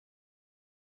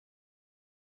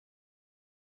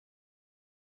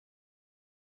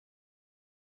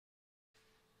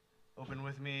Open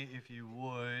with me, if you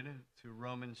would, to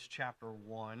Romans chapter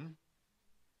 1. I'm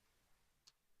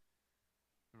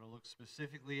going to look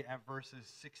specifically at verses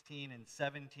 16 and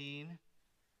 17.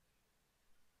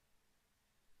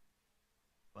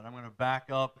 But I'm going to back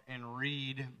up and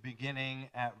read beginning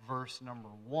at verse number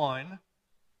 1,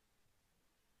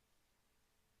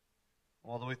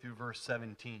 all the way through verse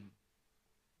 17.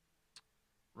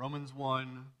 Romans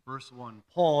 1, verse 1.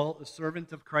 Paul, a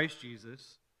servant of Christ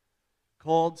Jesus,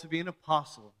 called to be an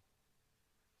apostle,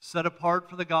 set apart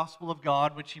for the gospel of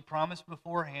God, which he promised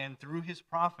beforehand through his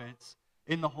prophets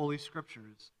in the Holy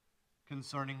Scriptures,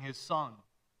 concerning his Son,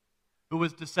 who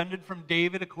was descended from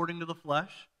David according to the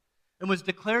flesh, and was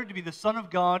declared to be the Son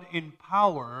of God in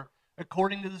power,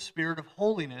 according to the Spirit of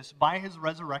holiness, by his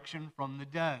resurrection from the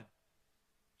dead,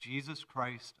 Jesus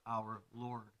Christ our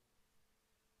Lord,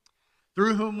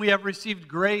 through whom we have received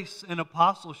grace and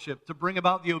apostleship to bring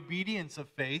about the obedience of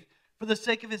faith for the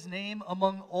sake of his name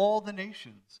among all the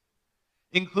nations,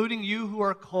 including you who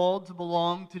are called to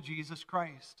belong to Jesus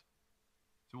Christ.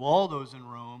 To all those in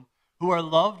Rome who are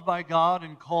loved by God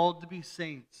and called to be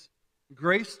saints,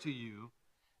 grace to you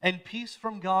and peace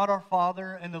from God our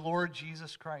Father and the Lord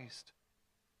Jesus Christ.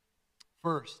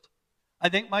 First, I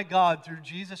thank my God through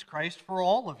Jesus Christ for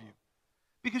all of you,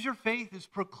 because your faith is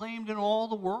proclaimed in all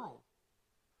the world.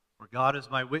 For God is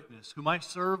my witness, whom I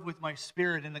serve with my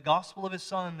spirit in the gospel of his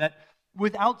Son, that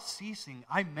without ceasing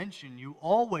I mention you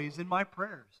always in my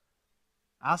prayers,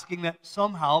 asking that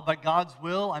somehow, by God's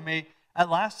will, I may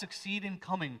at last succeed in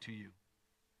coming to you.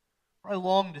 For I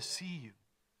long to see you,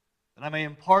 that I may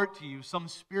impart to you some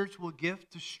spiritual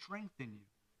gift to strengthen you.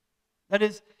 That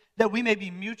is, that we may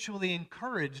be mutually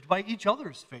encouraged by each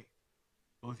other's faith,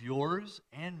 both yours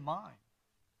and mine.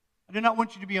 I do not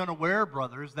want you to be unaware,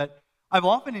 brothers, that I've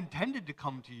often intended to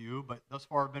come to you, but thus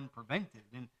far have been prevented,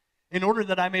 in order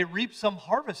that I may reap some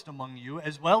harvest among you,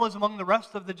 as well as among the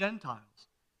rest of the Gentiles.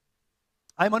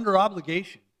 I am under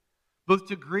obligation, both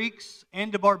to Greeks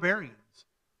and to barbarians,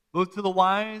 both to the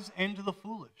wise and to the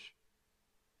foolish.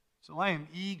 So I am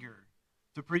eager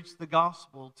to preach the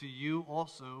gospel to you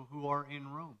also who are in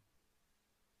Rome.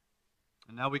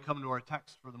 And now we come to our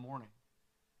text for the morning.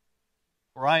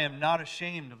 For I am not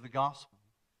ashamed of the gospel,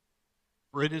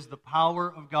 for it is the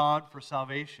power of God for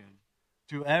salvation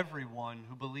to everyone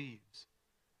who believes,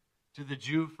 to the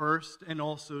Jew first and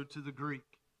also to the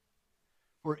Greek.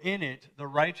 For in it the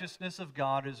righteousness of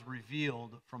God is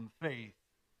revealed from faith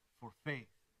for faith.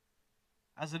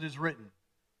 As it is written,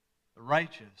 the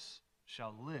righteous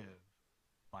shall live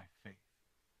by faith.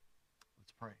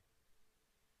 Let's pray.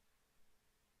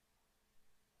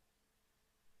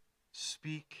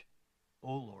 Speak,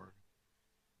 O Lord,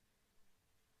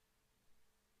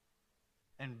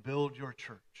 and build your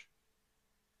church.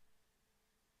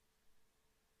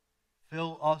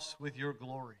 Fill us with your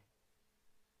glory.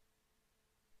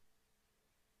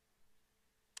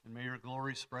 And may your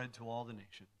glory spread to all the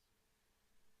nations.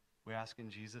 We ask in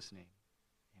Jesus' name.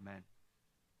 Amen.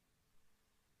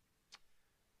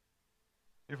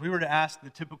 If we were to ask the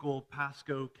typical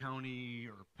Pasco County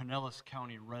or Pinellas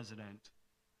County resident,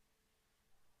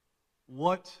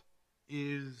 what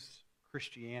is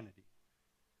Christianity?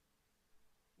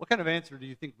 What kind of answer do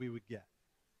you think we would get?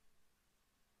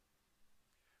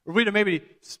 Or if we were to maybe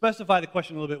specify the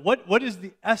question a little bit, what is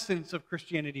the essence of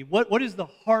Christianity? What is the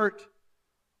heart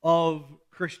of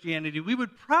Christianity? We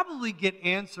would probably get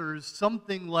answers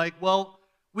something like, well,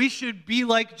 we should be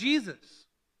like Jesus.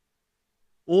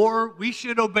 Or we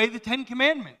should obey the 10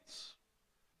 Commandments.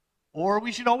 Or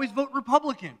we should always vote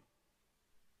Republican.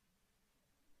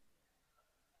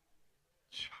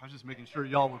 I was just making sure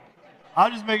y'all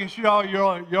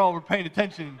were paying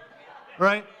attention,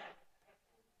 right?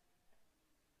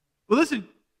 Well, listen,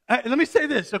 let me say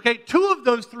this, okay? 2 of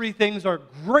those 3 things are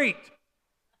great,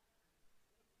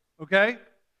 okay?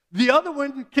 The other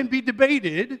one can be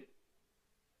debated,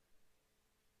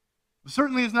 but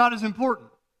certainly is not as important.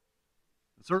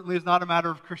 It certainly is not a matter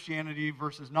of Christianity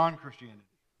versus non-Christianity,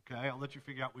 okay? I'll let you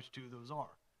figure out which 2 of those are.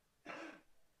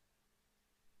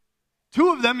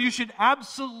 2 of them you should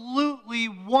absolutely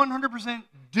 100%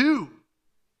 do.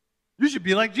 You should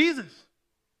be like Jesus.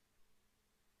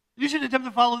 You should attempt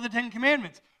to follow the 10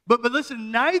 Commandments. But listen,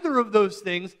 neither of those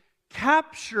things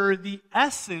capture the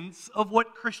essence of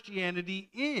what Christianity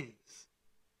is.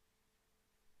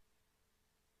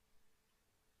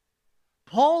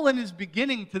 Paul, in his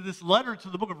beginning to this letter to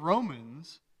the book of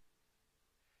Romans,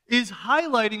 is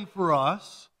highlighting for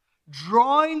us,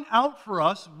 drawing out for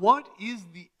us, what is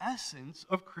the essence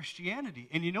of Christianity.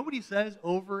 And you know what he says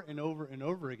over and over and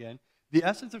over again? The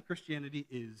essence of Christianity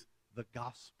is the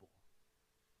gospel.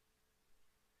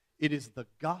 It is the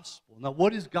gospel. Now,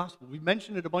 what is gospel? We've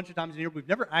mentioned it a bunch of times in here. We've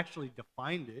never actually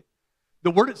defined it.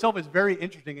 The word itself is very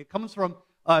interesting. It comes from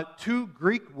two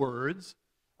Greek words.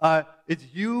 It's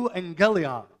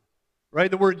euangelion, right?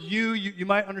 The word you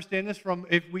might understand this from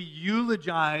if we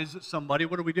eulogize somebody,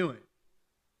 what are we doing?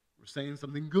 We're saying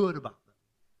something good about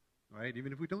them, right?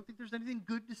 Even if we don't think there's anything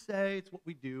good to say, it's what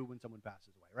we do when someone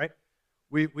passes away,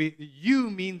 right?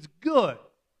 You means good.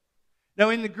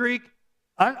 Now, in the Greek,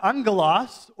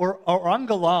 angelos or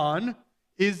angelon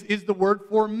is the word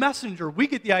for messenger. We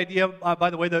get the idea, by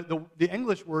the way, the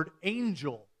English word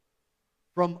angel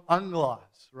from angelos,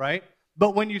 right?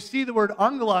 But when you see the word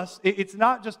angelos, it's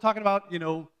not just talking about,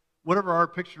 whatever our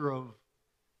picture of,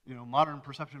 modern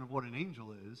perception of what an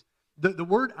angel is. The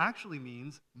word actually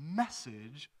means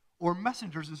message or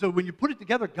messengers. And so when you put it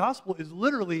together, gospel is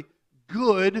literally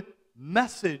good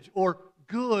message or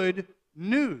good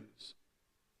news.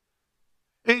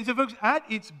 And so, folks, at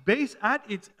its base, at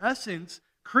its essence,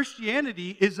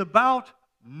 Christianity is about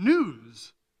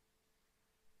news.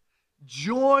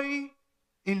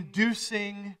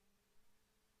 Joy-inducing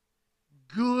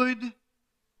good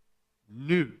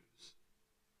news.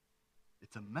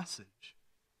 It's a message.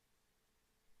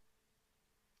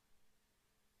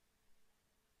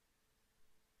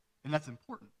 And that's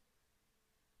important.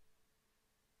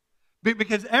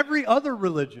 Because every other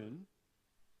religion,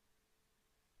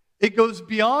 it goes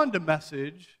beyond a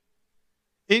message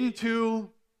into,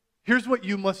 here's what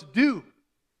you must do,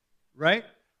 right?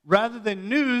 Rather than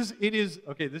news, it is,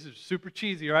 okay, this is super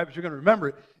cheesy, all right, but you're going to remember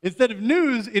it. Instead of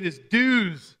news, it is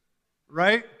do's,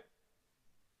 right?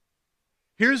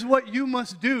 Here's what you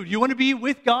must do. You want to be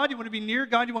with God? You want to be near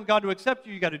God? You want God to accept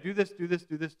you? You got to do this, do this,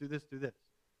 do this, do this, do this.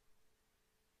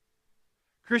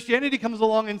 Christianity comes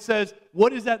along and says,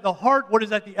 what is at the heart, what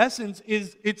is at the essence,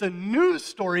 is it's a news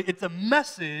story, it's a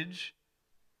message,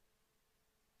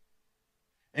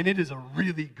 and it is a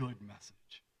really good message.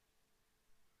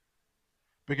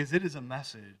 Because it is a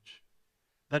message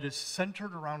that is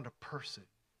centered around a person,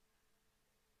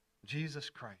 Jesus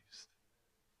Christ,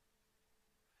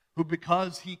 who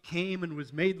because he came and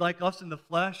was made like us in the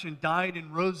flesh and died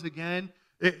and rose again,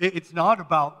 it's not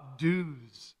about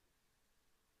dues.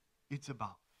 It's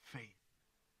about faith.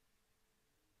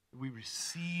 We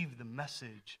receive the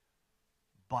message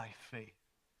by faith.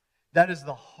 That is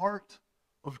the heart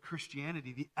of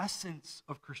Christianity, the essence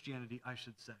of Christianity, I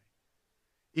should say.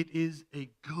 It is a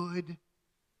good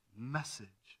message.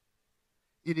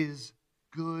 It is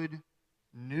good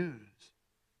news.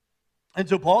 And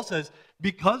so Paul says,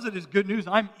 because it is good news,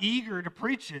 I'm eager to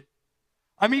preach it.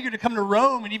 I'm eager to come to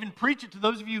Rome and even preach it to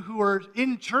those of you who are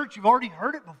in church. You've already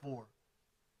heard it before.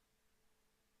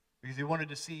 Because he wanted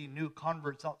to see new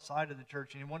converts outside of the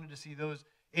church, and he wanted to see those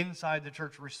inside the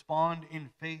church respond in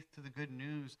faith to the good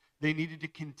news. They needed to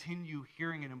continue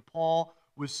hearing it, and Paul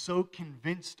was so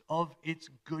convinced of its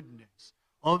goodness,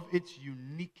 of its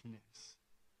uniqueness,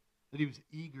 that he was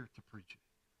eager to preach it.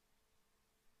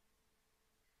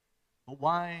 But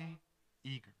why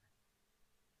eager?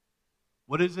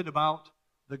 What is it about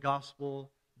the gospel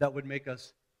that would make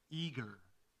us eager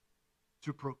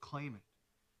to proclaim it?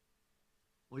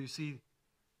 Well, you see,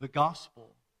 the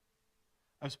gospel,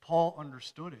 as Paul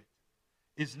understood it,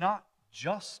 is not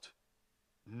just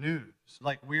news.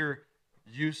 Like we're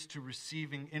used to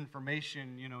receiving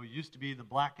information, it used to be the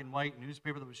black and white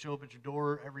newspaper that would show up at your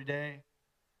door every day.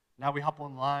 Now we hop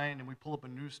online and we pull up a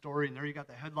news story, and there you got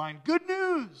the headline, good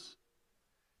news.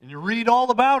 And you read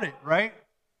all about it, right?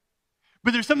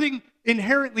 But there's something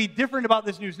inherently different about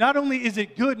this news. Not only is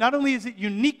it good, not only is it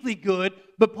uniquely good,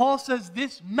 but Paul says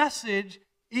this message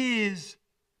is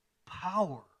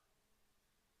power.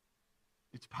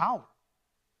 It's power.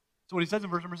 That's what he says in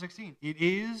verse number 16. It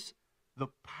is the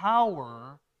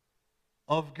power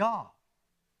of God.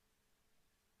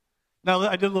 Now,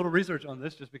 I did a little research on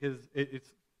this just because it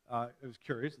was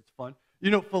curious. It's fun.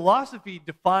 Philosophy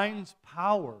defines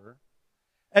power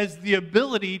as the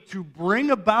ability to bring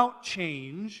about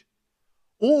change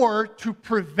or to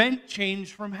prevent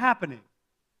change from happening.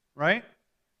 Right?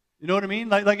 You know what I mean?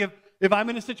 Like if I'm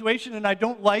in a situation and I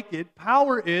don't like it,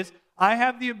 power is I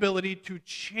have the ability to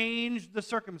change the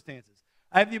circumstances.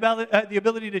 I have the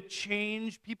ability to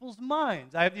change people's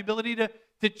minds. I have the ability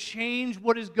to change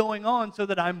what is going on so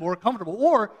that I'm more comfortable.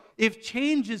 Or if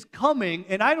change is coming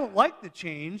and I don't like the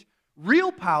change,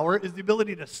 real power is the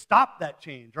ability to stop that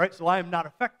change, right? So I am not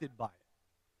affected by it.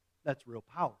 That's real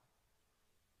power.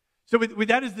 So with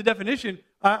that as the definition,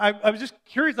 I was just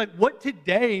curious, like what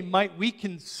today might we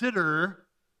consider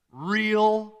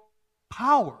real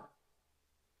power?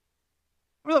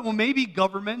 Well, maybe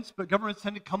governments, but governments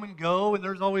tend to come and go, and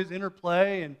there's always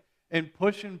interplay, and and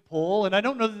push and pull. And I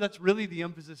don't know that that's really the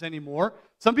emphasis anymore.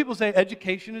 Some people say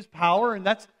education is power, and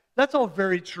that's all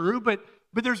very true. But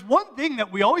there's one thing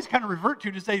that we always kind of revert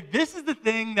to say, this is the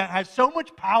thing that has so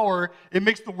much power, it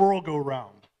makes the world go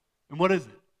round. And what is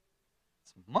it?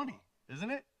 It's money,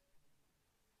 isn't it?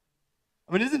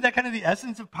 I mean, isn't that kind of the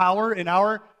essence of power in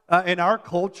our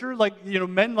culture? Like, you know,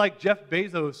 men like Jeff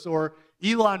Bezos or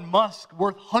Elon Musk,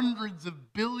 worth hundreds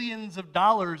of billions of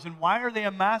dollars. And why are they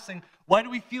amassing? Why do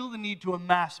we feel the need to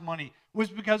amass money? It was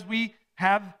because we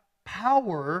have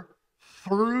power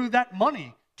through that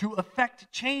money to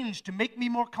affect change, to make me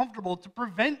more comfortable, to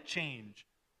prevent change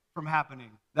from happening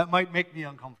that might make me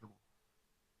uncomfortable.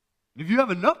 And if you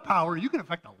have enough power, you can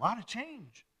affect a lot of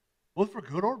change, both for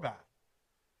good or bad.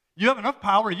 You have enough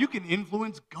power, you can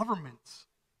influence governments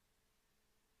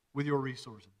with your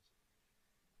resources.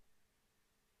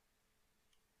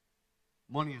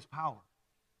 Money is power.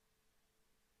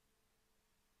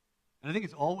 And I think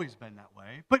it's always been that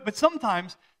way. But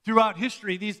sometimes throughout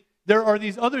history, there are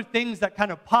these other things that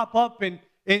kind of pop up, and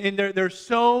they're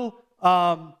so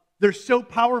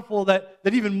powerful that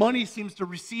even money seems to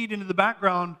recede into the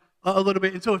background a little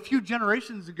bit. And so a few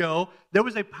generations ago, there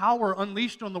was a power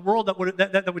unleashed on the world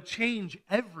that would change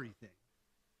everything.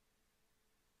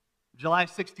 July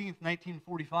 16th,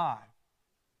 1945,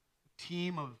 a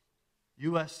team of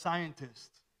U.S.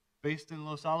 scientists based in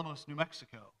Los Alamos, New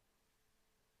Mexico,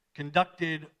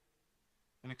 conducted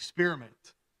an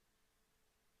experiment,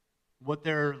 what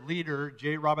their leader,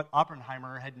 J. Robert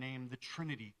Oppenheimer, had named the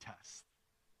Trinity test.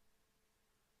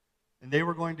 And they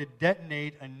were going to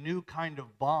detonate a new kind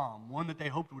of bomb, one that they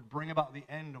hoped would bring about the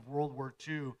end of World War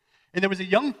II. And there was a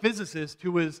young physicist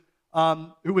who was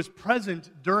present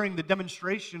during the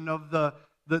demonstration of the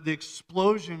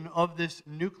explosion of this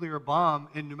nuclear bomb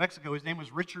in New Mexico. His name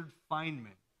was Richard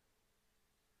Feynman.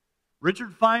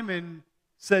 Richard Feynman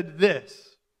said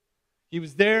this. He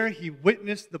was there, he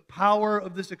witnessed the power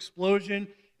of this explosion,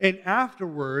 and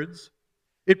afterwards,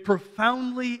 it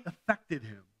profoundly affected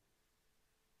him,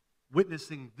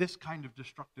 witnessing this kind of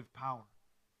destructive power.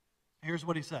 Here's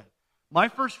what he said. My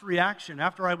first reaction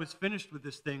after I was finished with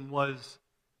this thing was,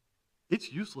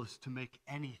 it's useless to make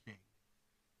anything.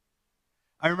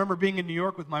 I remember being in New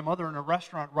York with my mother in a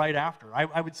restaurant right after.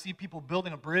 I would see people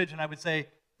building a bridge, and I would say,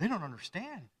 they don't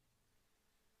understand.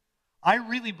 I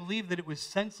really believe that it was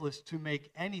senseless to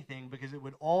make anything because it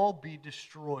would all be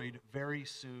destroyed very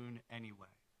soon anyway.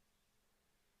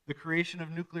 The creation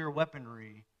of nuclear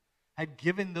weaponry had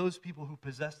given those people who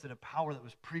possessed it a power that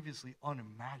was previously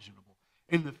unimaginable.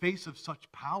 In the face of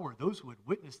such power, those who had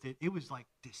witnessed it, it was like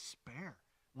despair.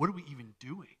 What are we even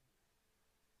doing?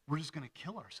 We're just going to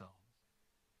kill ourselves.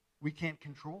 We can't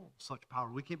control such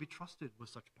power. We can't be trusted with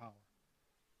such power.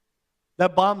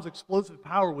 That bomb's explosive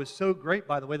power was so great,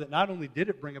 by the way, that not only did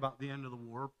it bring about the end of the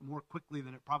war more quickly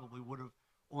than it probably would have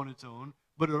on its own,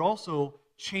 but it also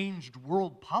changed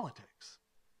world politics.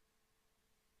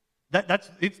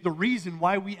 It's the reason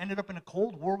why we ended up in a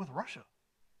Cold War with Russia.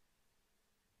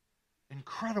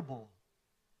 Incredible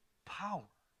power.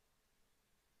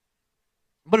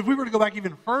 But if we were to go back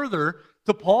even further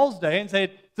to Paul's day and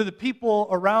say to the people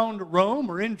around Rome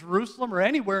or in Jerusalem or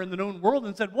anywhere in the known world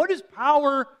and said, what is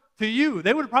power to you?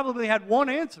 They would have probably had one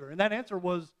answer, and that answer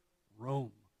was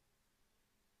Rome.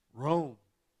 Rome.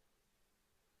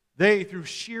 They, through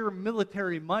sheer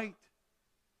military might,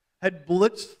 had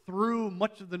blitzed through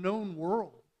much of the known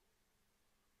world.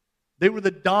 They were the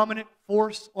dominant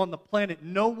force on the planet.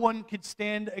 No one could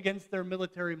stand against their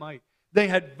military might. They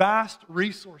had vast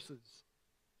resources.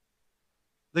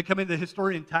 They come in, the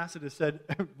historian Tacitus said,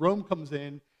 Rome comes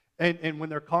in, and when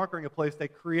they're conquering a place, they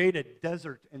create a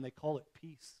desert, and they call it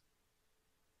peace.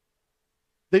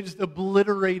 They just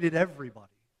obliterated everybody.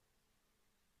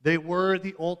 They were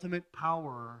the ultimate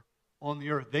power on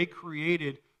the earth. They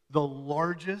created the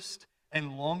largest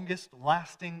and longest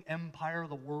lasting empire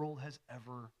the world has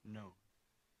ever known.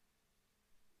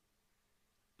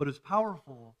 But as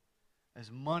powerful as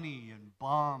money and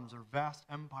bombs or vast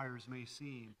empires may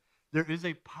seem, there is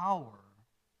a power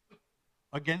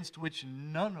against which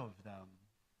none of them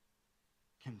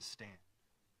can stand.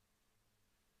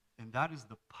 And that is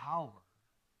the power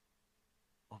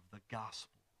of the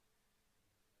gospel.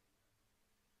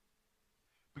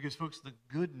 Because, folks, the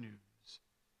good news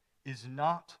is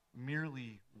not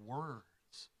merely words.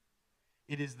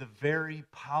 It is the very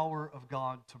power of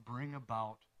God to bring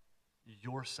about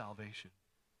your salvation.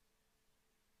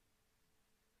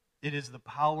 It is the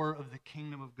power of the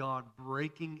kingdom of God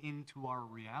breaking into our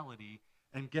reality.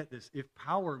 And get this, if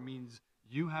power means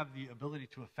you have the ability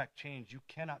to affect change, you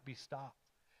cannot be stopped,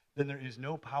 then there is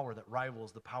no power that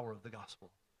rivals the power of the gospel.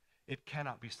 it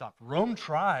cannot be stopped. Rome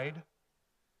tried,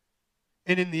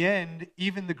 and in the end,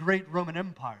 even the great Roman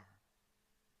Empire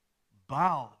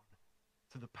bowed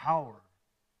to the power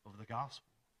of the gospel.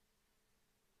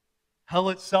 Hell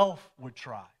itself would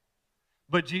try.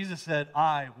 But Jesus said,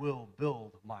 I will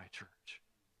build my church.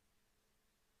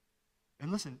 And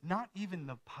listen, not even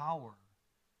the power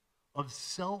of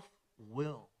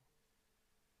self-will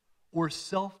or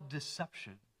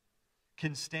self-deception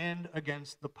can stand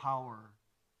against the power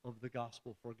of the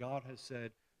gospel. For God has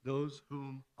said, those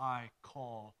whom I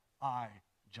call, I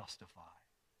justify.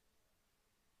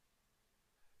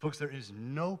 Folks, there is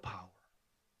no power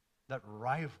that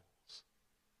rivals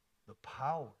the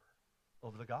power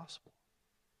of the gospel.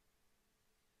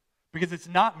 Because it's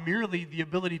not merely the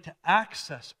ability to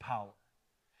access power.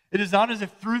 It is not as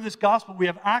if through this gospel we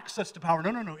have access to power.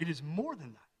 No. It is more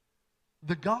than that.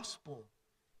 The gospel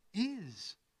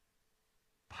is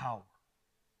power.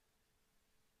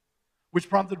 Which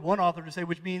prompted one author to say,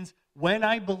 which means when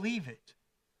I believe it,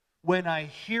 when I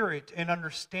hear it and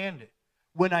understand it,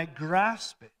 when I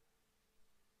grasp it,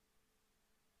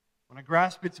 when I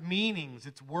grasp its meanings,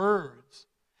 its words,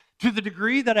 to the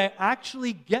degree that I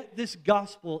actually get this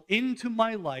gospel into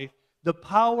my life, the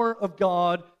power of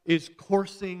God is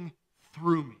coursing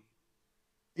through me.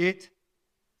 It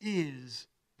is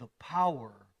the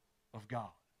power of God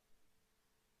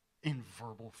in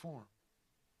verbal form.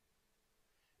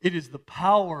 It is the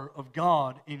power of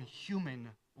God in human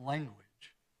language.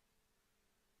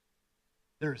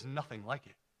 There is nothing like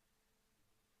it.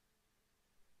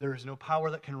 There is no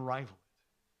power that can rival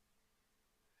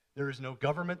it. There is no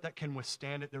government that can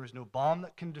withstand it. There is no bomb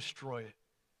that can destroy it.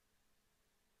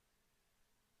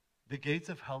 The gates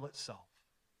of hell itself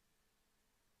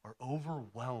are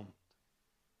overwhelmed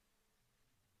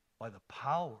by the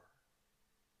power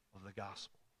of the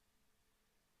gospel.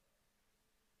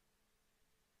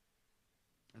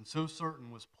 And so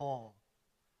certain was Paul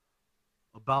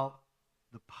about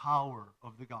the power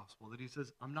of the gospel that he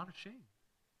says, I'm not ashamed.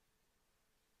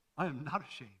 I am not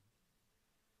ashamed.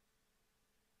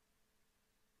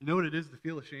 You know what it is to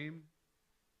feel ashamed?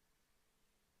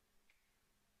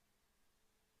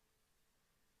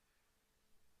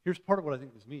 Here's part of what I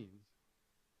think this means.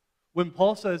 When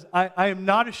Paul says, I am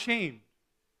not ashamed,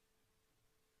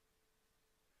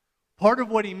 part of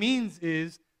what he means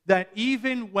is that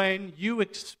even when you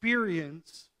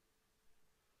experience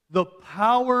the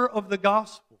power of the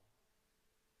gospel,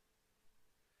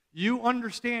 you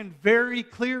understand very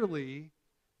clearly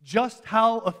just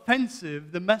how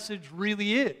offensive the message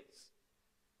really is.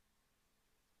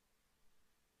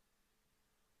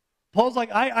 Paul's like,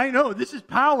 I know this is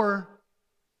power.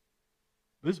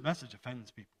 This message offends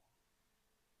people.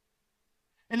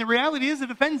 And the reality is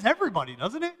it offends everybody,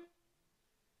 doesn't it?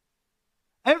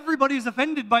 Everybody's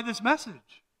offended by this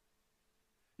message.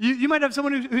 You might have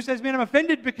someone who says, man, I'm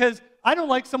offended because I don't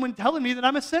like someone telling me that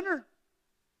I'm a sinner.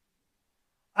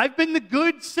 I've been the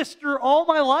good sister all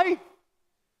my life.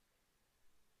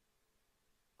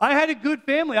 I had a good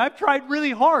family. I've tried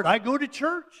really hard. I go to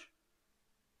church.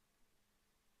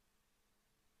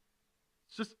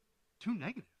 It's just too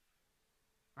negative.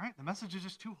 Right? The message is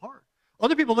just too hard.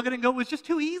 Other people look at it and go, it's just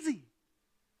too easy.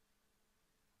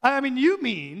 I mean, you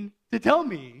mean to tell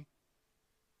me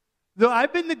that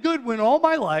I've been the good one all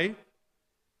my life,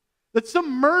 that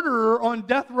some murderer on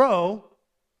death row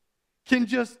can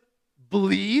just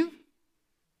believe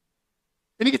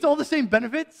and he gets all the same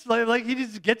benefits, like he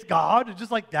just gets God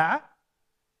just like that?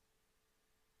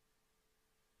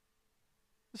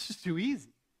 It's just too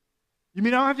easy. You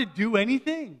mean I don't have to do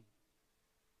anything?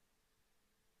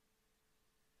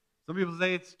 Some people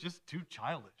say it's just too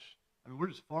childish. I mean, we're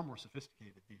just far more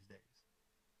sophisticated these days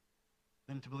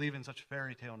than to believe in such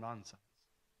fairy tale nonsense.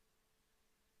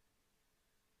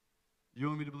 You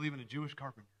want me to believe in a Jewish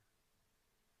carpenter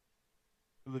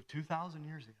who lived 2,000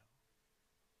 years ago,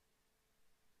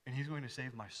 and he's going to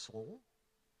save my soul?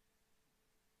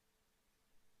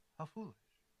 How foolish.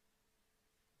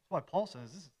 That's why Paul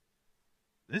says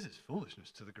this is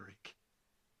foolishness to the Greek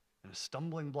and a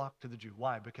stumbling block to the Jew.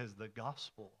 Why? Because the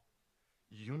gospel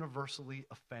universally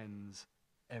offends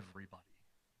everybody.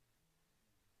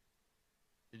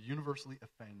 It universally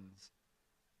offends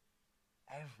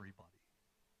everybody.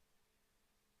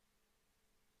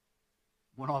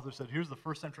 One author said, here's the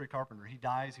first century carpenter. He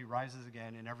dies, he rises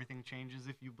again, and everything changes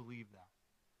if you believe that.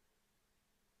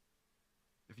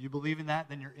 If you believe in that,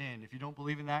 then you're in. If you don't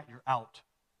believe in that, you're out.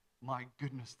 My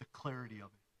goodness, the clarity of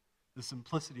it, the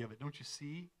simplicity of it. Don't you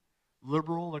see?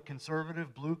 Liberal or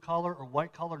conservative, blue collar or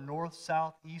white collar, north,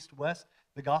 south, east, west.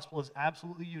 The gospel is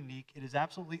absolutely unique. It is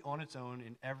absolutely on its own,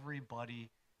 and everybody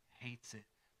hates it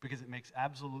because it makes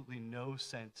absolutely no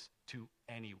sense to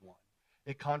anyone.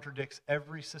 It contradicts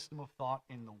every system of thought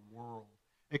in the world.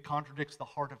 It contradicts the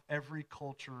heart of every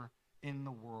culture in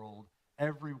the world,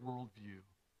 every worldview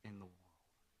in the world.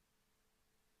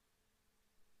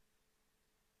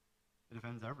 It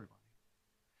offends everybody.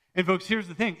 And folks, here's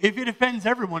the thing. If it offends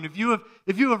everyone, if you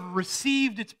have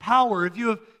received its power, if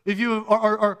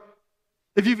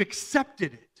you've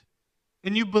accepted it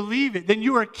and you believe it, then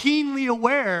you are keenly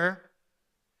aware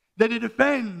that it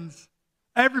offends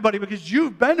everybody because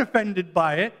you've been offended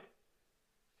by it.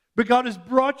 But God has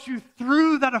brought you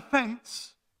through that offense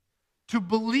to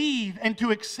believe and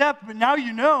to accept. But now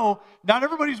you know not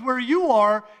everybody's where you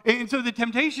are. And so the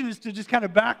temptation is to just kind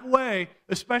of back away,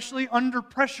 especially under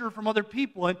pressure from other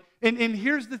people. And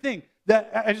here's the thing.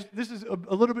 This is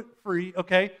a little bit free,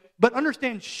 okay? But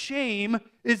understand, shame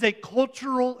is a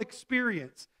cultural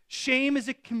experience. Shame is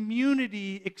a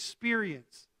community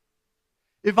experience.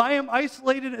 If I am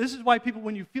isolated, this is why people,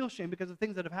 when you feel shame because of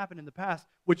things that have happened in the past,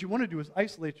 what you want to do is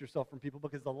isolate yourself from people,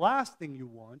 because the last thing you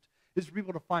want is for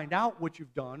people to find out what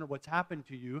you've done or what's happened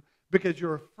to you, because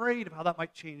you're afraid of how that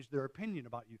might change their opinion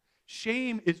about you.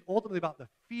 Shame is ultimately about the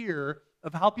fear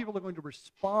of how people are going to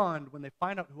respond when they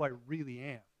find out who I really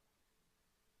am.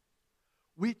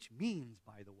 Which means,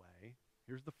 by the way,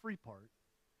 here's the free part,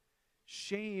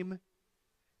 shame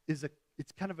is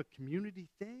it's kind of a community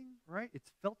thing, right? It's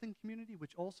felt in community,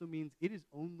 which also means it is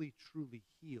only truly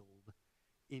healed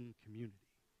in community,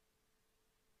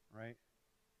 right?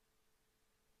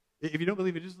 If you don't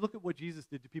believe it, just look at what Jesus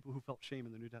did to people who felt shame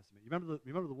in the New Testament. You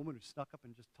remember the woman who snuck up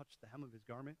and just touched the hem of his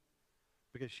garment?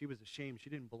 Because she was ashamed. She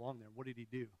didn't belong there. What did he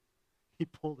do? He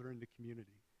pulled her into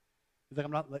community. He's like,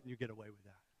 I'm not letting you get away with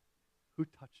that. Who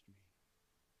touched me?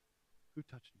 Who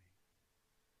touched me?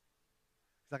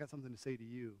 Because I got something to say to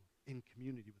you in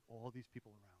community with all these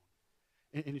people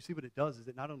around. And you see what it does is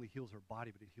it not only heals her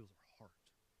body, but it heals her heart.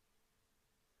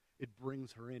 It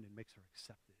brings her in and makes her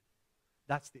accepted.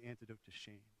 That's the antidote to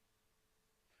shame.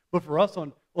 But for us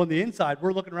on the inside,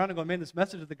 we're looking around and going, man, this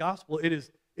message of the gospel, it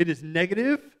is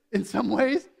negative in some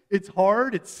ways. It's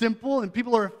hard, it's simple, and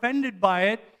people are offended by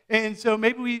it. And so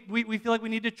maybe we feel like we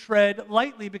need to tread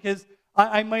lightly because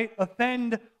I might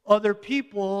offend other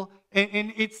people.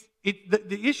 And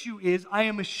the issue is I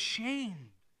am ashamed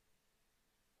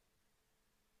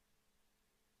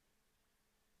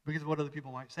because of what other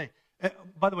people might say.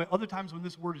 By the way, other times when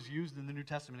this word is used in the New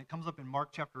Testament, it comes up in Mark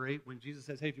chapter 8 when Jesus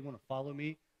says, hey, if you want to follow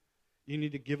me, you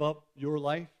need to give up your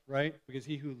life, right? Because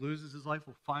he who loses his life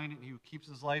will find it, and he who keeps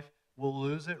his life will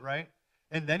lose it, right?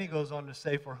 And then he goes on to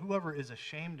say, for whoever is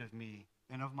ashamed of me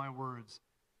and of my words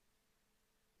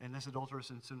in this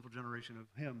adulterous and sinful generation, of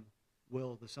him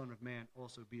will the Son of Man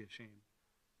also be ashamed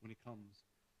when he comes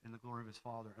in the glory of his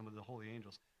Father and with the holy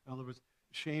angels. In other words,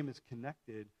 shame is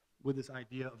connected with this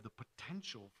idea of the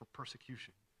potential for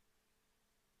persecution.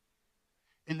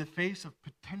 In the face of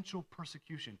potential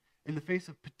persecution, in the face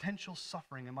of potential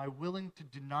suffering, am I willing to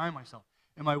deny myself?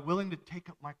 Am I willing to take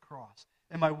up my cross?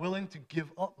 Am I willing to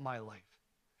give up my life?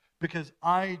 Because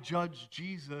I judge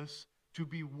Jesus to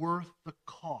be worth the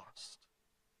cost.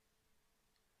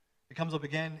 It comes up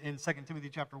again in 2 Timothy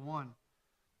chapter 1,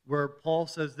 where Paul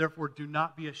says, therefore, do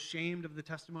not be ashamed of the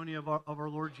testimony of our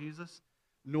Lord Jesus,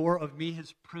 nor of me,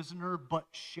 his prisoner, but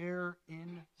share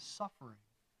in suffering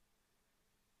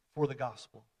for the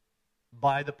gospel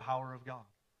by the power of God,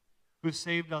 who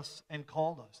saved us and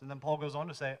called us. And then Paul goes on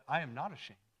to say, I am not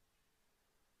ashamed,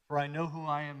 for I know who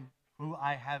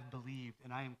I have believed,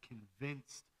 and I am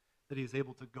convinced that he is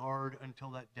able to guard until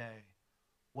that day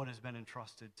what has been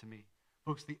entrusted to me.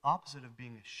 Folks, the opposite of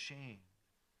being ashamed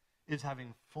is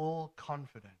having full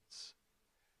confidence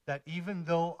that even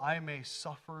though I may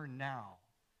suffer now,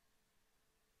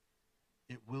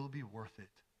 it will be worth it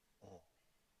all.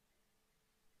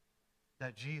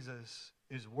 That Jesus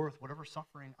is worth whatever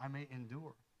suffering I may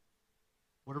endure,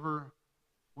 whatever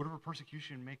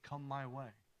persecution may come my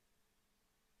way,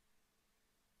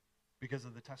 because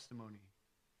of the testimony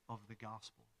of the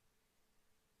gospel.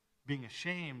 Being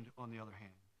ashamed, on the other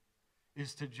hand,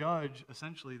 is to judge,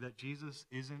 essentially, that Jesus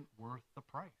isn't worth the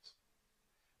price.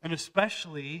 And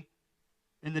especially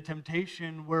in the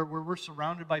temptation where we're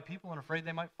surrounded by people and afraid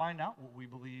they might find out what we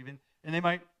believe, and they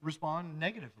might respond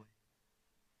negatively.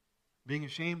 Being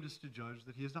ashamed is to judge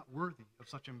that he is not worthy of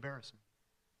such embarrassment.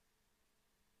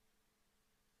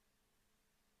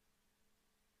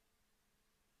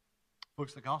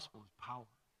 Folks, the gospel is power.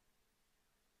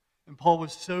 And Paul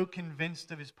was so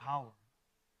convinced of his power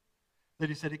that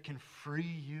he said it can free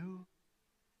you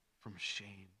from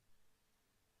shame.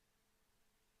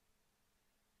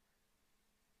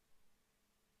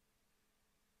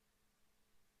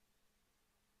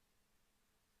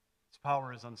 Its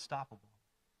power is unstoppable.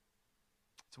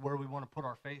 It's where we want to put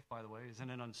our faith, by the way, is in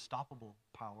an unstoppable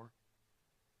power.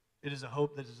 It is a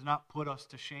hope that does not put us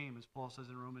to shame, as Paul says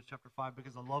in Romans chapter 5,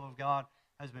 because the love of God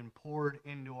has been poured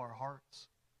into our hearts.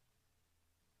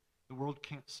 The world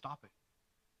can't stop it.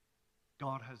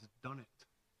 God has done it,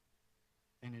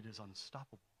 and it is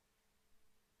unstoppable.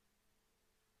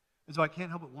 And so I can't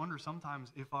help but wonder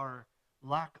sometimes if our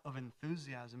lack of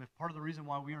enthusiasm, if part of the reason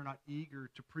why we are not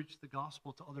eager to preach the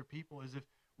gospel to other people is if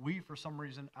we, for some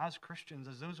reason, as Christians,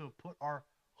 as those who have put our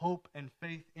hope and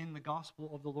faith in the gospel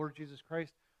of the Lord Jesus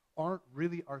Christ, aren't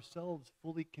really ourselves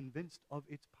fully convinced of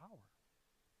its power.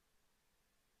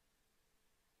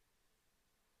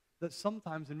 That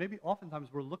sometimes, and maybe oftentimes,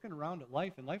 we're looking around at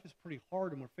life, and life is pretty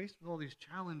hard, and we're faced with all these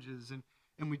challenges,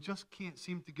 and we just can't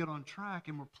seem to get on track,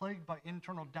 and we're plagued by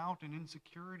internal doubt and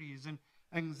insecurities and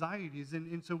anxieties,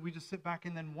 and so we just sit back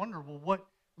and then wonder, well,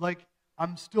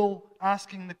 I'm still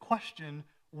asking the question,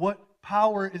 what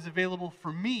power is available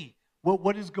for me?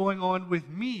 What is going on with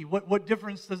me? What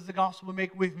difference does the gospel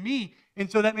make with me?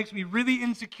 And so that makes me really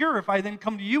insecure if I then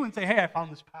come to you and say, hey, I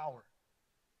found this power.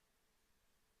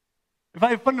 If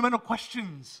I have fundamental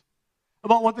questions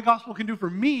about what the gospel can do for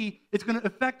me, it's going to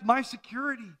affect my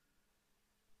security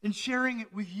in sharing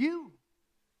it with you.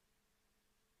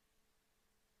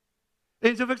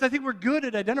 And so, folks, I think we're good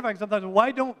at identifying sometimes,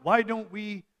 why don't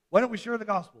we share the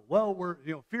gospel? Well, we're,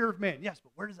 fear of man. Yes,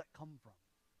 but where does that come from?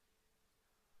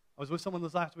 I was with someone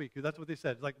this last week who that's what they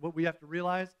said. It's like what we have to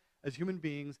realize as human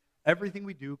beings, everything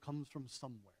we do comes from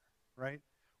somewhere, right?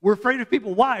 We're afraid of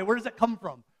people. Why? Where does that come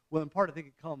from? Well, in part, I think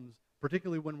it comes,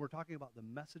 particularly when we're talking about the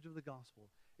message of the gospel,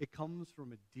 it comes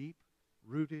from a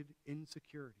deep-rooted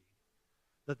insecurity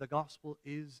that the gospel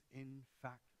is, in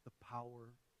fact, the power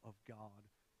of God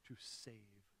to save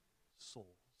souls.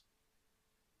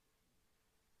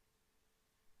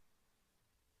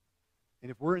 And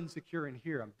if we're insecure in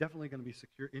here, I'm definitely going to be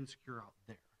insecure out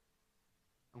there.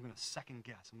 I'm going to second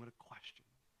guess. I'm going to question.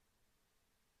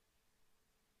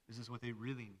 Is this what they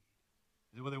really need?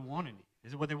 Is it what they want to need?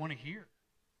 Is it what they want to hear?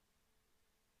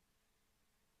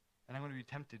 And I'm going to be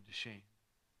tempted to shame.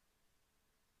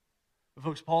 But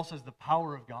folks, Paul says the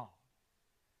power of God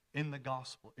in the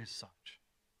gospel is such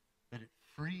that it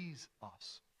frees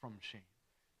us from shame.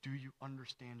 Do you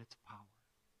understand its power?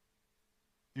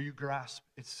 Do you grasp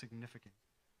its significance?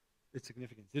 Its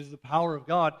significance. It is the power of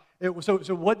God. So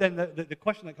what then, the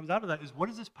question that comes out of that is, what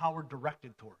is this power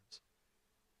directed towards?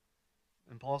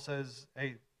 And Paul says,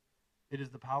 hey, it is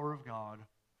the power of God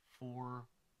for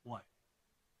what?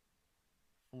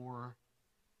 For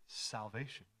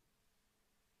salvation.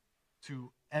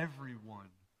 To everyone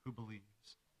who believes.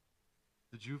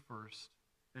 The Jew first,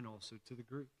 and also to the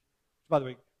Greek. By the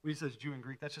way, when he says Jew and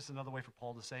Greek, that's just another way for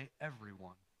Paul to say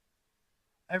everyone.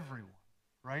 Everyone,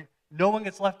 right? No one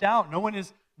gets left out. No one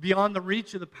is beyond the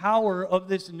reach of the power of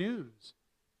this news.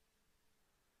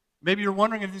 Maybe you're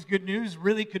wondering if this good news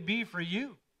really could be for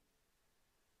you.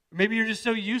 Maybe you're just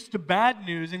so used to bad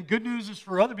news, and good news is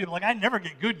for other people. Like, I never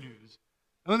get good news.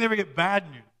 I only ever get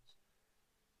bad news.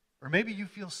 Or maybe you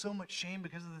feel so much shame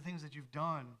because of the things that you've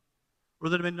done or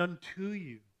that have been done to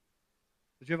you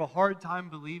that you have a hard time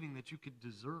believing that you could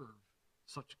deserve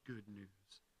such good news.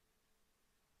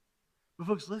 But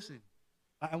folks, listen,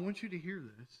 I want you to hear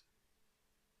this.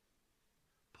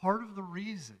 Part of the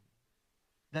reason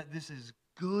that this is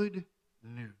good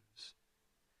news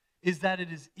is that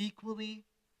it is equally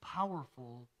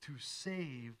powerful to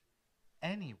save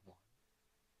anyone.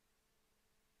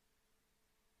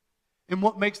 And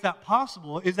what makes that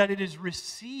possible is that it is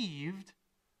received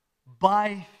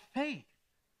by faith.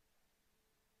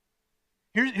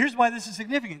 Here's why this is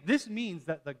significant. This means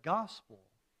that the gospel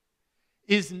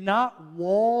is not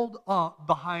walled up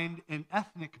behind an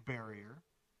ethnic barrier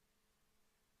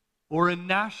or a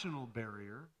national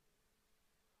barrier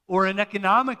or an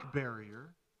economic barrier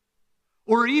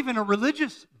or even a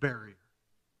religious barrier.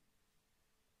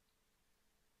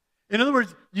 In other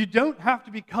words, you don't have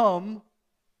to become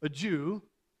a Jew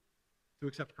to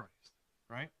accept Christ,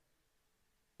 right?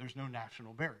 There's no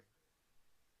national barrier.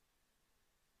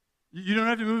 You don't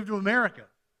have to move to America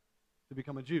to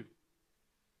become a Jew.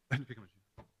 To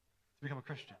become a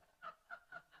Christian.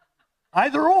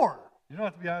 Either or. You don't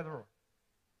have to be either or.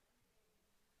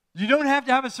 You don't have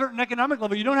to have a certain economic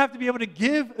level. You don't have to be able to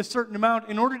give a certain amount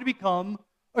in order to become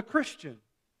a Christian.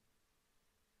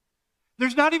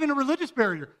 There's not even a religious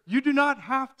barrier. You do not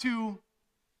have to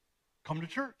come to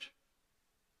church.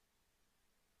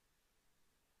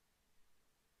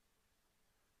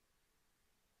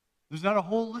 There's not a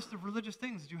whole list of religious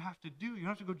things that you have to do. You don't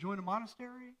have to go join a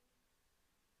monastery.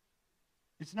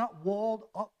 It's not walled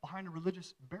up behind a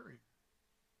religious barrier.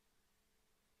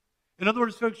 In other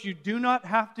words, folks, you do not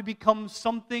have to become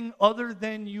something other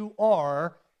than you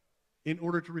are in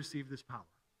order to receive this power.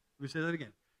 Let me say that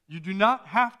again. You do not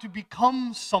have to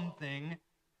become something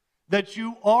that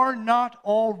you are not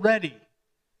already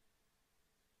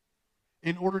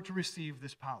in order to receive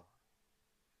this power.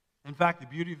 In fact, the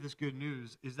beauty of this good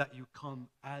news is that you come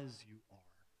as you are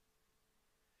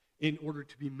in order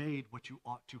to be made what you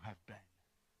ought to have been.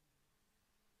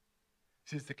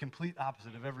 See, it's the complete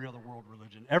opposite of every other world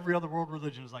religion. Every other world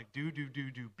religion is like, do,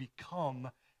 become,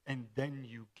 and then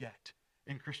you get.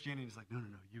 And Christianity is like, no,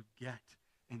 you get,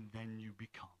 and then you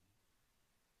become.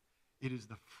 It is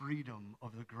the freedom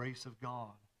of the grace of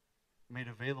God made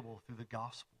available through the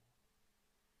gospel.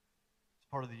 It's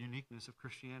part of the uniqueness of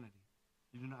Christianity.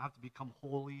 You do not have to become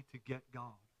holy to get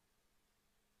God.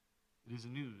 It is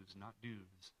news, not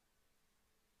dues.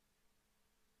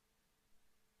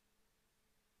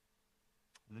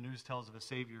 And the news tells of a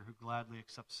Savior who gladly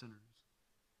accepts sinners,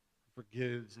 who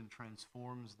forgives and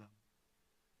transforms them.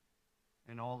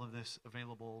 And all of this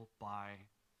available by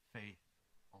faith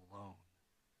alone.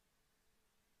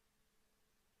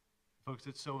 Folks,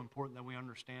 it's so important that we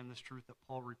understand this truth that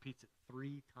Paul repeats it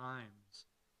 3 times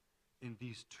in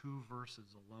these 2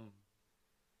 verses alone.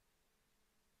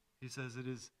 He says it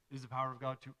is the power of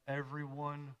God to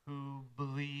everyone who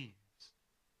believes.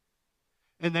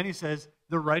 And then he says,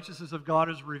 the righteousness of God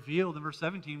is revealed in verse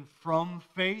 17 from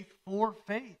faith for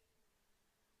faith.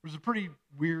 Which is a pretty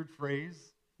weird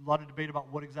phrase. A lot of debate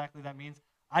about what exactly that means.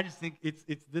 I just think it's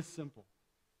this simple.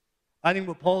 I think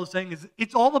what Paul is saying is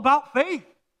it's all about faith.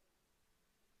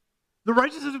 The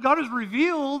righteousness of God is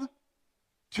revealed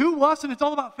to us, and it's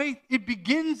all about faith. It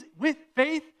begins with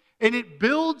faith, and it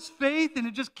builds faith, and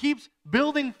it just keeps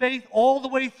building faith all the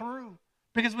way through.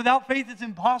 Because without faith, it's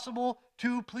impossible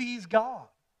to please God.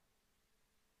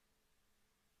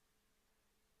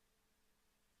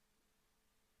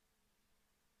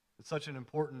 It's such an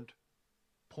important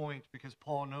point because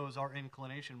Paul knows our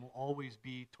inclination will always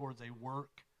be towards a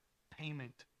work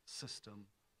payment system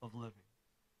of living.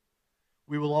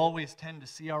 We will always tend to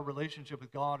see our relationship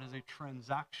with God as a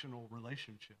transactional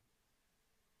relationship.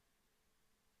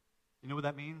 You know what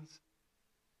that means?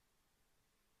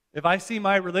 If I see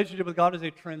my relationship with God as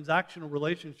a transactional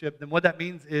relationship, then what that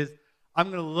means is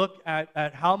I'm going to look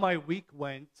at how my week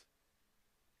went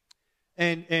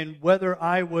and whether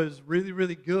I was really,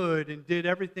 really good and did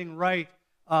everything right.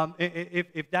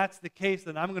 If that's the case,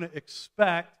 then I'm going to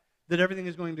expect that everything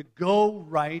is going to go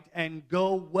right and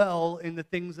go well in the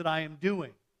things that I am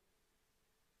doing.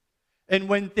 And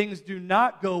when things do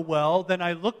not go well, then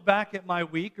I look back at my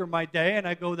week or my day and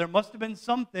I go, there must have been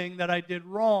something that I did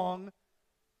wrong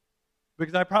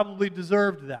because I probably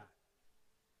deserved that,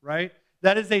 right?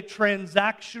 That is a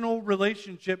transactional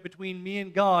relationship between me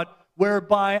and God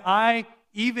whereby I,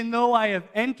 even though I have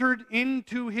entered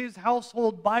into His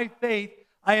household by faith,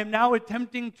 I am now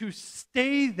attempting to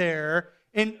stay there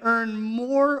and earn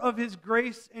more of His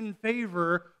grace and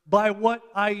favor by what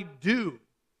I do.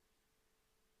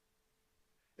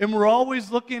 And we're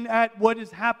always looking at what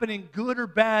is happening, good or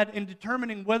bad, and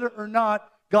determining whether or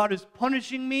not God is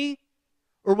punishing me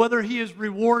or whether He is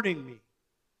rewarding me.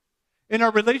 And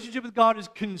our relationship with God is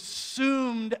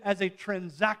consumed as a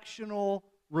transactional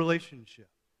relationship.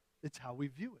 It's how we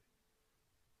view it.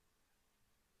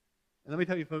 And let me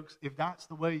tell you, folks, if that's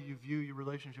the way you view your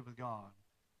relationship with God,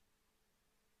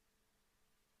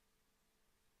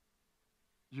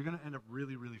 you're going to end up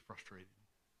really, really frustrated.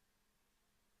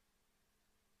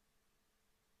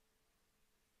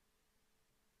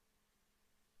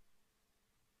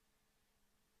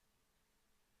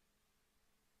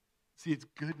 See, it's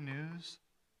good news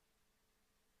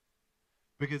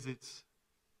because it's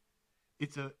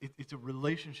a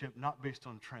relationship not based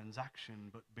on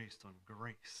transaction, but based on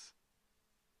grace.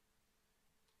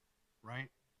 Right?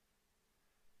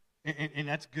 And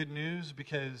that's good news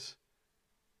because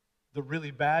the really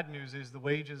bad news is the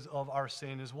wages of our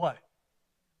sin is what?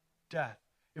 Death.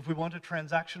 If we want a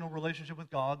transactional relationship with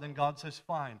God, then God says,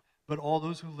 fine. But all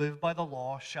those who live by the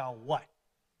law shall what?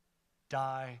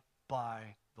 Die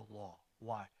by the law.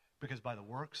 Why? Because by the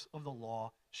works of the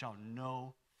law shall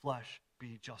no flesh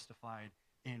be justified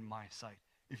in my sight.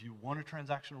 If you want a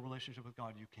transactional relationship with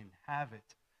God, you can have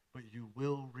it, but you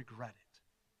will regret it.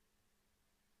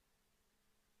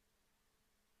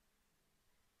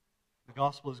 The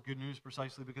gospel is good news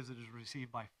precisely because it is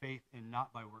received by faith and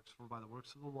not by works. For by the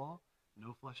works of the law,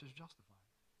 no flesh is justified.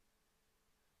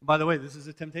 By the way, this is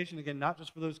a temptation, again, not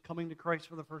just for those coming to Christ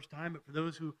for the first time, but for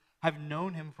those who have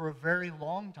known Him for a very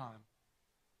long time.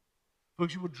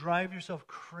 Folks, you will drive yourself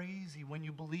crazy when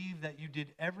you believe that you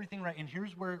did everything right. And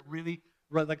here's where it really,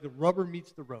 like the rubber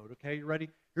meets the road, okay? You ready?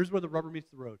 Here's where the rubber meets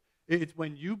the road. It's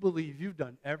when you believe you've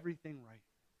done everything right.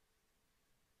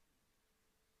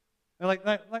 And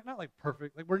not like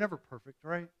perfect. Like, we're never perfect,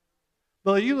 right?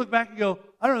 But like, you look back and go,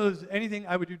 I don't know if there's anything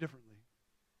I would do differently.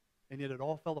 And yet it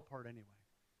all fell apart anyway.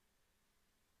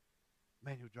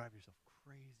 Man, you'll drive yourself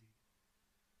crazy.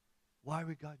 Why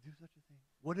would God do such a thing?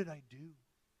 What did I do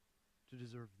to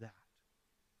deserve that?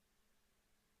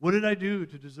 What did I do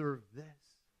to deserve this?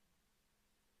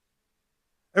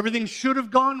 Everything should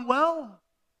have gone well.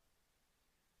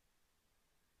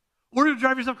 Or you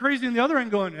drive yourself crazy on the other end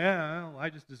going, yeah, well, I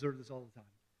just deserve this all the time.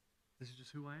 This is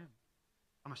just who I am.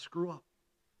 I'm a screw up.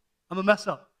 I'm a mess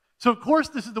up. So of course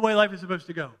this is the way life is supposed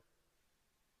to go.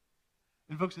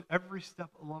 And folks, at every step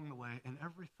along the way and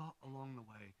every thought along the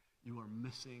way, you are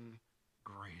missing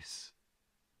grace.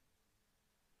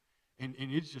 And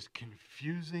it's just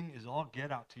confusing as all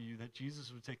get out to you that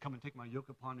Jesus would say, come and take my yoke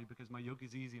upon me because my yoke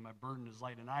is easy and my burden is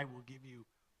light and I will give you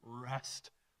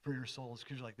rest for your souls.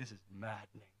 Because you're like, this is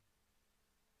maddening.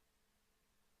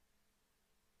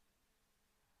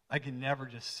 I can never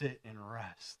just sit and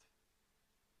rest.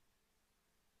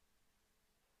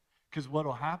 Because what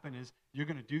will happen is you're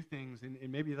going to do things and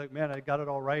maybe you're like, man, I got it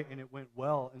all right and it went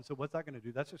well. And so what's that going to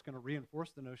do? That's just going to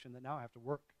reinforce the notion that now I have to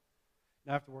work.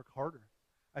 Now I have to work harder.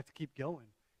 I have to keep going.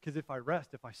 Because if I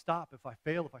rest, if I stop, if I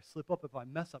fail, if I slip up, if I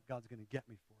mess up, God's going to get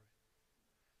me for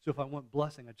it. So if I want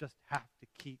blessing, I just have to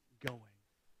keep going.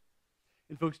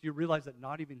 And folks, do you realize that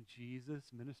not even Jesus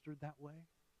ministered that way?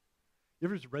 You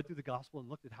ever just read through the gospel and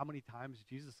looked at how many times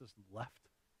Jesus just left?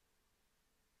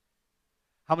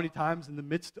 How many times in the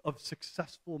midst of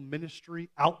successful ministry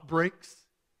outbreaks,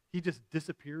 he just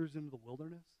disappears into the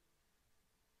wilderness?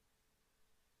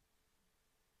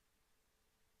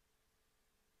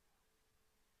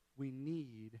 We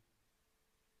need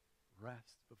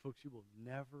rest. But folks, you will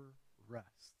never rest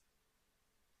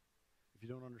if you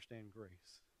don't understand grace.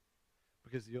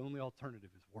 Because the only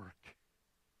alternative is work.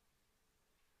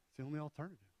 It's the only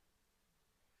alternative.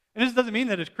 And this doesn't mean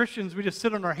that as Christians we just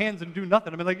sit on our hands and do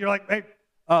nothing. I mean, like you're like, hey,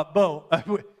 Bo,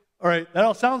 all right, that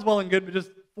all sounds well and good, but just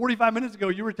 45 minutes ago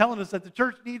you were telling us that the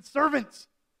church needs servants.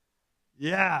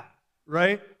 Yeah,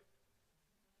 right?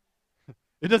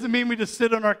 It doesn't mean we just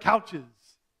sit on our couches,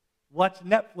 watch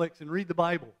Netflix, and read the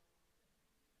Bible.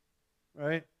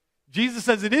 Right? Jesus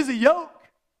says it is a yoke.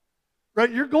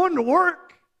 Right? You're going to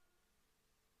work.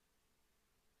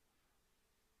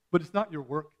 But it's not your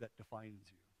work that defines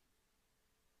you.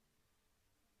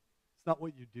 It's not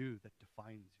what you do that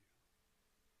defines you.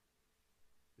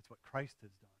 It's what Christ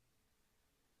has done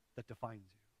that defines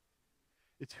you.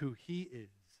 It's who he is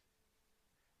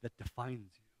that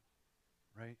defines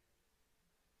you. Right?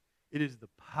 It is the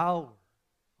power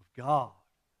of God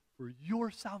for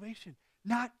your salvation,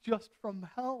 not just from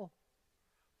hell,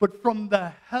 but from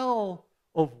the hell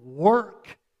of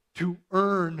work to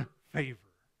earn favor.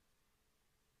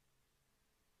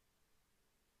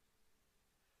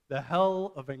 The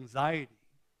hell of anxiety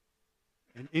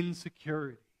and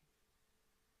insecurity,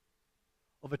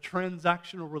 of a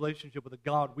transactional relationship with a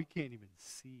God we can't even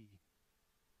see.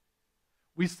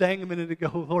 We sang a minute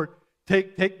ago, Lord,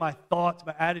 take my thoughts,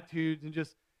 my attitudes, and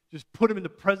just put them in the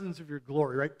presence of your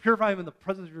glory, right? Purify them in the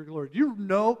presence of your glory. Do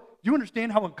you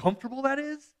understand how uncomfortable that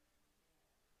is?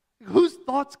 Whose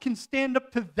thoughts can stand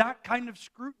up to that kind of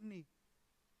scrutiny?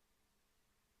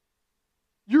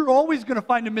 You're always going to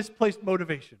find a misplaced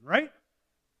motivation, right?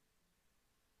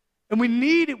 And we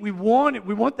need it, we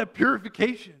want that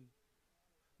purification.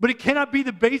 But it cannot be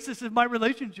the basis of my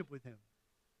relationship with him.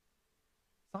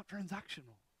 It's not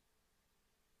transactional.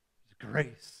 It's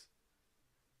grace.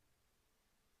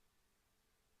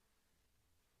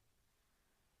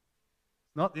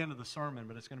 It's not the end of the sermon,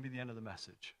 but it's going to be the end of the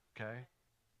message, okay?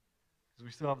 Because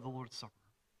we still have the Lord's Supper.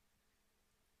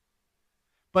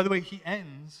 By the way, he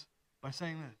ends by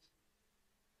saying this.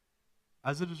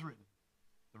 As it is written,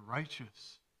 the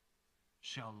righteous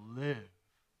shall live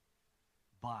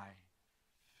by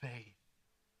faith.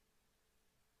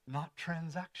 Not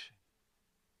transaction.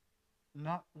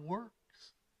 Not works.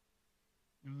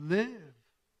 Live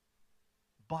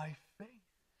by faith.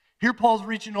 Here Paul's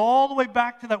reaching all the way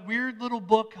back to that weird little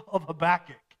book of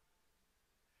Habakkuk.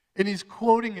 And he's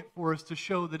quoting it for us to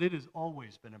show that it has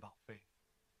always been about faith.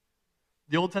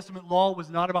 The Old Testament law was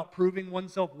not about proving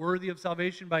oneself worthy of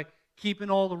salvation by keeping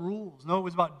all the rules. No, it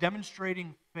was about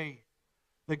demonstrating faith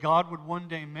that God would one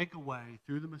day make a way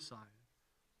through the Messiah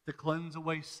to cleanse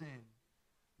away sin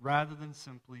rather than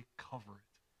simply cover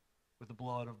it with the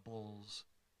blood of bulls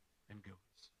and goats.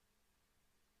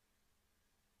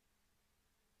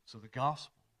 So the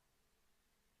gospel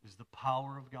is the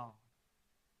power of God,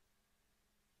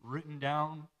 written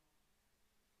down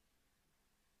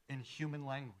in human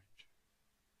language,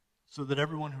 so that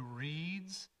everyone who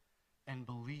reads and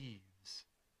believes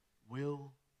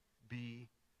will be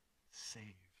saved.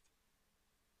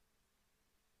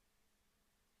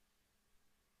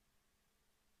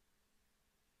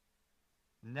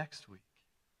 Next week,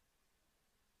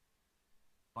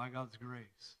 by God's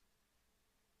grace,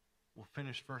 we'll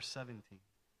finish verse 17.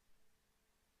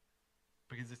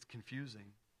 Because it's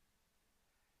confusing.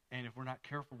 And if we're not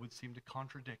careful, would seem to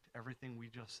contradict everything we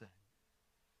just said.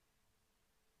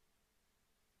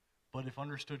 But if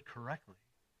understood correctly,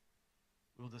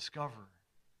 we'll discover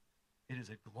it is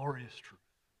a glorious truth.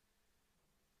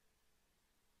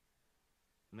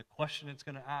 And the question it's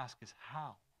going to ask is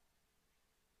how?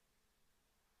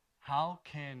 How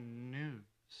can news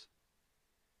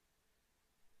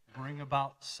bring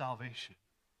about salvation?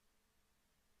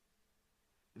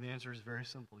 And the answer is very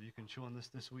simple. You can chew on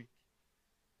this week.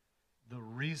 The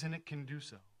reason it can do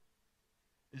so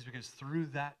is because through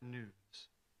that news,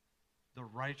 the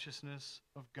righteousness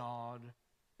of God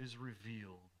is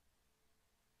revealed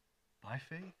by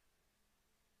faith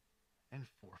and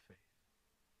for faith.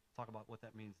 We'll talk about what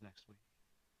that means next week.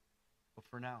 But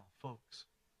for now, folks,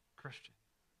 Christian,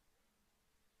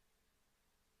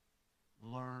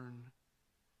 learn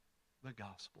the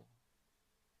gospel.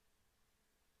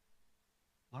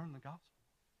 Learn the gospel.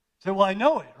 Say, well, I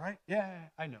know it, right? Yeah,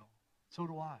 I know. So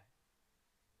do I.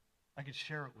 I could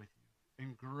share it with you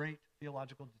in great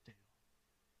theological detail.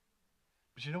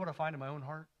 But you know what I find in my own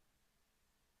heart?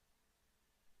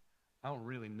 I don't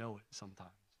really know it sometimes.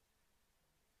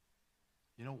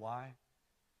 You know why?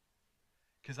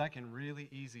 Because I can really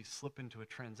easily slip into a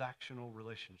transactional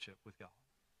relationship with God.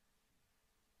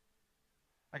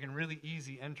 I can really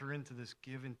easy enter into this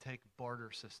give and take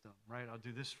barter system, right? I'll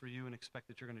do this for you and expect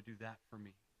that you're going to do that for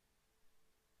me.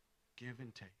 Give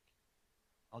and take.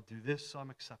 I'll do this so I'm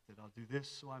accepted. I'll do this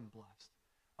so I'm blessed.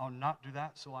 I'll not do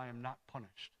that so I am not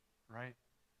punished, right?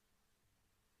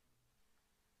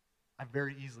 I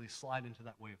very easily slide into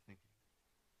that way of thinking.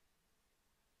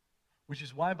 Which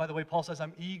is why, by the way, Paul says,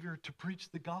 I'm eager to preach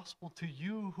the gospel to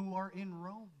you who are in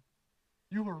Rome.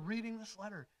 You are reading this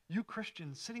letter. You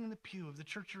Christians sitting in the pew of the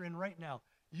church you're in right now,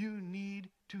 you need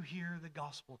to hear the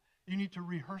gospel. You need to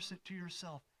rehearse it to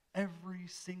yourself every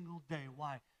single day.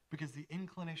 Why? Because the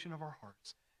inclination of our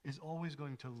hearts is always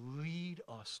going to lead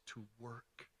us to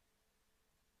work.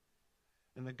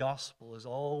 And the gospel is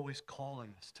always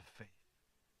calling us to faith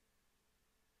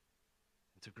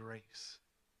and to grace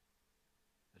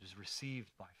that is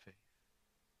received by faith,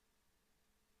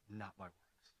 not by works.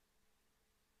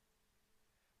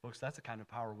 Folks, that's the kind of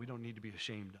power we don't need to be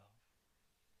ashamed of.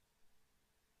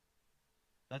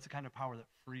 That's the kind of power that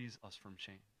frees us from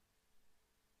shame.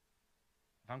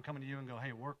 If I'm coming to you and go,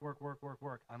 hey, work,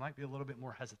 I might be a little bit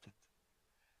more hesitant.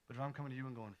 But if I'm coming to you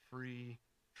and going, free,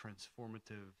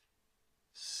 transformative,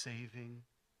 saving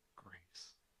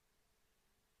grace,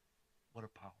 what a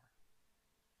power.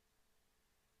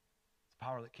 It's a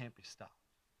power that can't be stopped.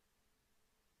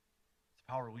 It's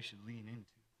a power we should lean into.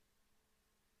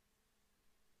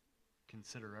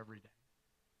 Consider every day.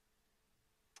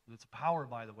 And it's a power,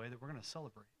 by the way, that we're going to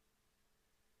celebrate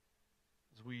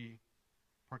as we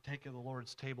partake of the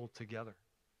Lord's table together.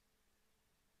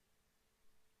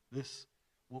 This,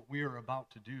 what we are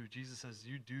about to do, Jesus says,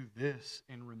 you do this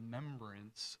in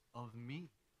remembrance of me.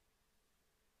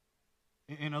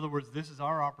 In other words, this is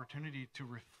our opportunity to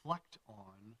reflect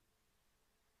on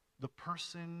the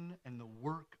person and the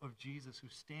work of Jesus who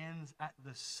stands at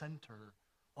the center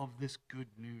of this good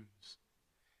news.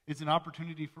 It's an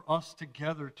opportunity for us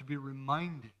together to be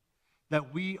reminded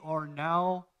that we are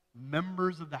now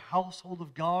members of the household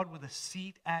of God with a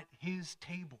seat at his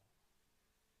table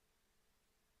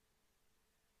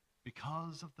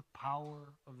because of the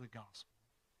power of the gospel.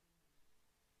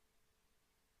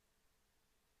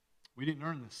 We didn't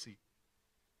earn this seat.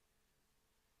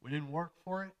 We didn't work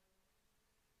for it.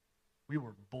 We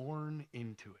were born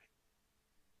into it.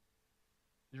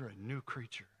 You're a new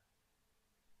creature.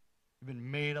 You've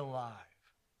been made alive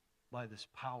by this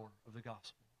power of the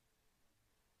gospel.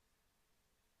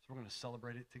 So we're going to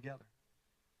celebrate it together.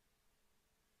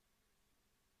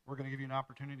 We're going to give you an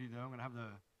opportunity, though. I'm going to have the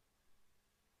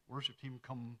worship team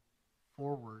come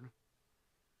forward.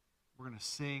 We're going to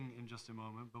sing in just a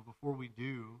moment. But before we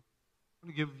do, I'm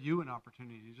going to give you an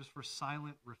opportunity just for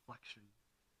silent reflection.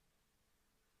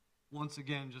 Once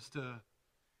again, just to,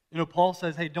 Paul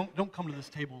says, hey, don't come to this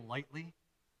table lightly.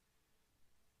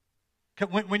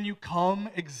 When you come,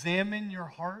 examine your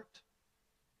heart.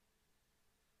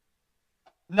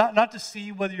 Not to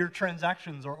see whether your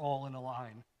transactions are all in a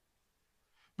line,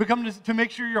 but come to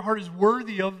make sure your heart is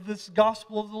worthy of this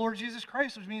gospel of the Lord Jesus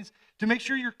Christ, which means to make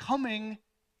sure you're coming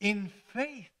in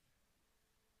faith.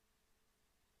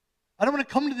 I don't want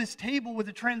to come to this table with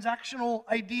a transactional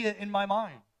idea in my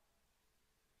mind.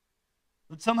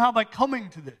 That somehow by coming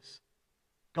to this,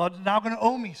 God's now going to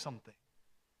owe me something.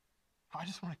 I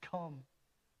just want to come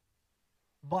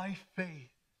by faith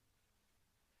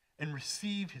and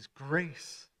receive His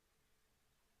grace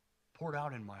poured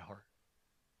out in my heart.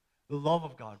 The love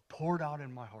of God poured out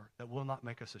in my heart that will not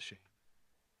make us ashamed.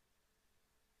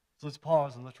 So let's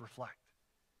pause and let's reflect.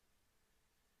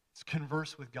 Let's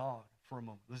converse with God for a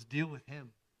moment. Let's deal with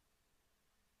Him.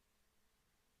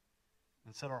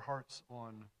 And set our hearts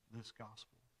on this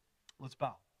gospel. Let's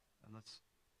bow and let's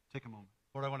take a moment.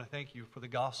 Lord, I want to thank you for the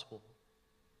gospel.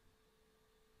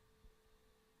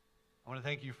 I want to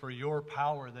thank you for your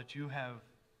power that you have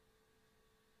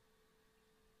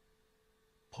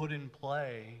put in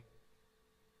play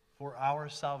for our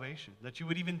salvation, that you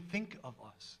would even think of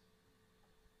us,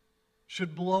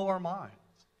 should blow our minds.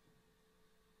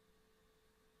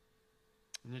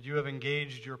 And that you have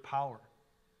engaged your power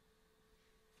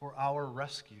for our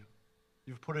rescue.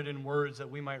 You've put it in words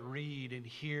that we might read and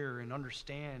hear and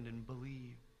understand and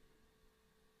believe.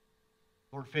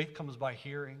 Lord, faith comes by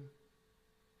hearing.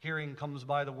 Hearing comes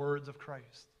by the words of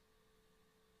Christ.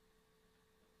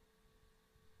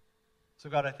 So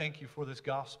God, I thank you for this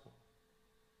gospel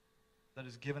that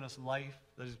has given us life,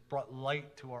 that has brought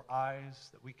light to our eyes,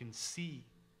 that we can see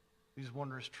these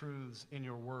wondrous truths in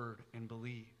your word and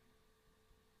believe.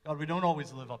 God, we don't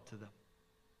always live up to them.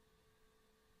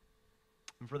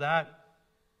 And for that,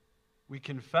 we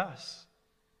confess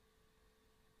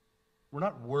we're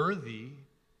not worthy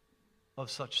of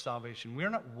such salvation. We are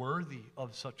not worthy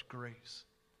of such grace.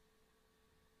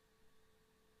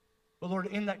 But Lord,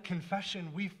 in that confession,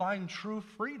 we find true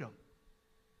freedom.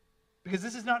 Because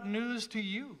this is not news to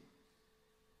you.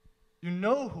 You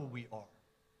know who we are.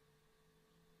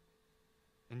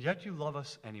 And yet you love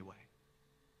us anyway.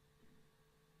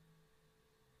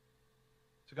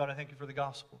 So God, I thank you for the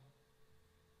gospel.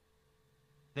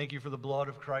 Thank you for the blood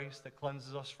of Christ that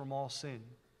cleanses us from all sin.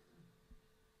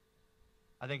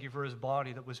 I thank you for his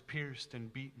body that was pierced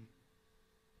and beaten.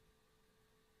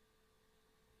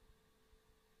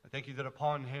 I thank you that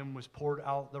upon him was poured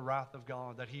out the wrath of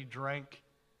God, that he drank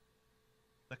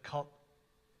the cup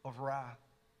of wrath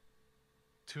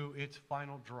to its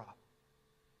final drop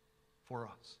for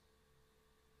us.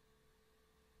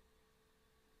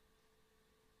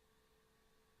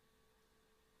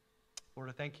 Lord,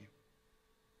 I thank you.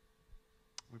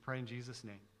 We pray in Jesus'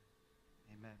 name.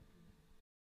 Amen.